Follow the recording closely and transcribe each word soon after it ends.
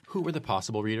Who were the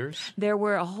possible readers? There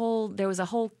was a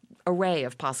whole array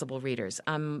of possible readers.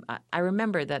 I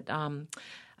remember that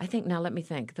let me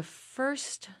think. The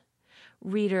first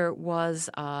reader was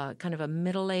kind of a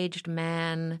middle-aged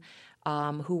man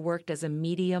who worked as a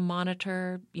media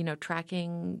monitor,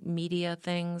 tracking media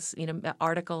things,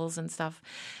 articles and stuff.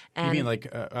 And you mean like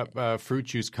a fruit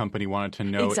juice company wanted to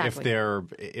know exactly.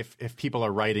 if people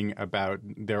are writing about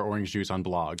their orange juice on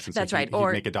blogs? And so that's right.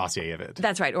 He'd make a dossier of it.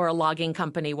 That's right. Or a logging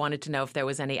company wanted to know if there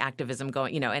was any activism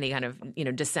going, any kind of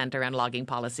dissent around logging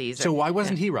policies. So why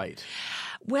wasn't he right?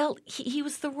 Well, he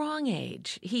was the wrong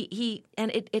age.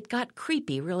 It got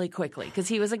creepy really quickly because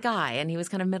he was a guy and he was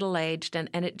kind of middle-aged and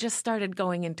it just started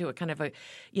going into a kind of a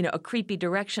creepy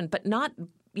direction, but not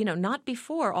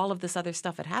before all of this other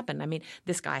stuff had happened. I mean,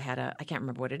 this guy had I can't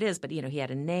remember what it is, but, he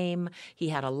had a name, he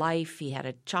had a life, he had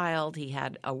a child, he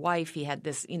had a wife, he had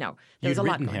this, there was a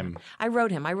lot going on. I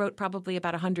wrote him. I wrote probably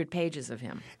about 100 pages of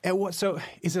him. So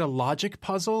is it a logic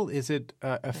puzzle? Is it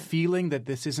a feeling that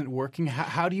this isn't working?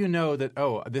 How do you know that,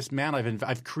 this man,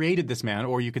 I've created this man,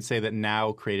 or you could say that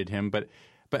now created him, but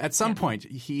at some point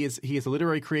he is a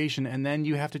literary creation and then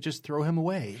you have to just throw him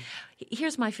away.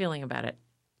 Here's my feeling about it.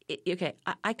 Okay,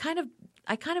 I kind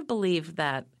of believe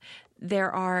that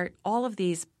there are all of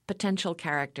these potential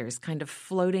characters kind of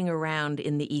floating around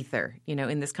in the ether,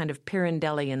 in this kind of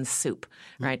Pirandellian soup,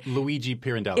 right? Luigi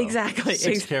Pirandello. Exactly.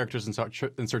 Six characters in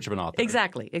search of an author.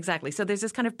 Exactly. So there's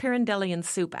this kind of Pirandellian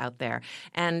soup out there.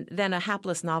 And then a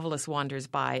hapless novelist wanders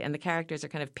by and the characters are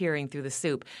kind of peering through the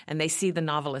soup and they see the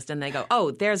novelist and they go,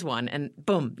 oh, there's one. And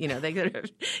boom, they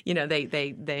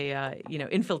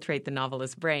infiltrate the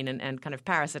novelist's brain and kind of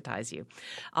parasitize you.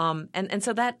 And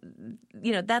so that,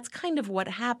 that's kind of what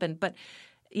happened. But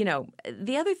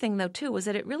the other thing, though, too, was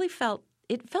that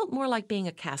it felt more like being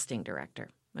a casting director,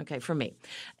 okay, for me,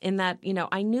 in that,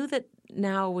 I knew that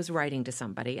now was writing to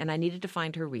somebody and I needed to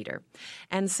find her reader.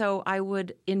 And so I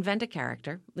would invent a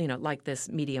character, like this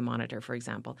media monitor, for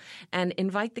example, and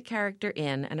invite the character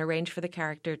in and arrange for the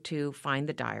character to find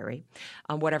the diary,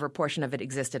 whatever portion of it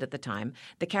existed at the time.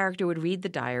 The character would read the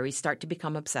diary, start to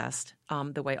become obsessed,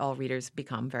 the way all readers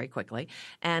become very quickly.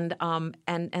 And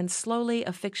slowly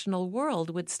a fictional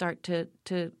world would start to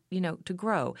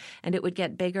grow. And it would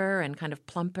get bigger and kind of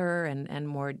plumper and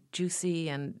more juicy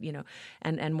and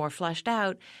more fleshed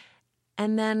out.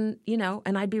 And then,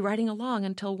 and I'd be writing along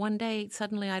until one day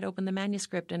suddenly I'd open the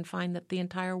manuscript and find that the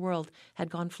entire world had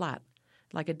gone flat,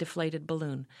 like a deflated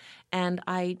balloon. And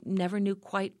I never knew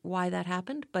quite why that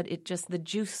happened, but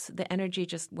the energy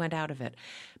just went out of it.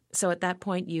 So at that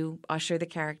point, you usher the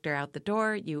character out the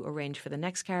door, you arrange for the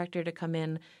next character to come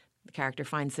in, the character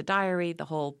finds the diary, the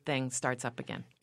whole thing starts up again.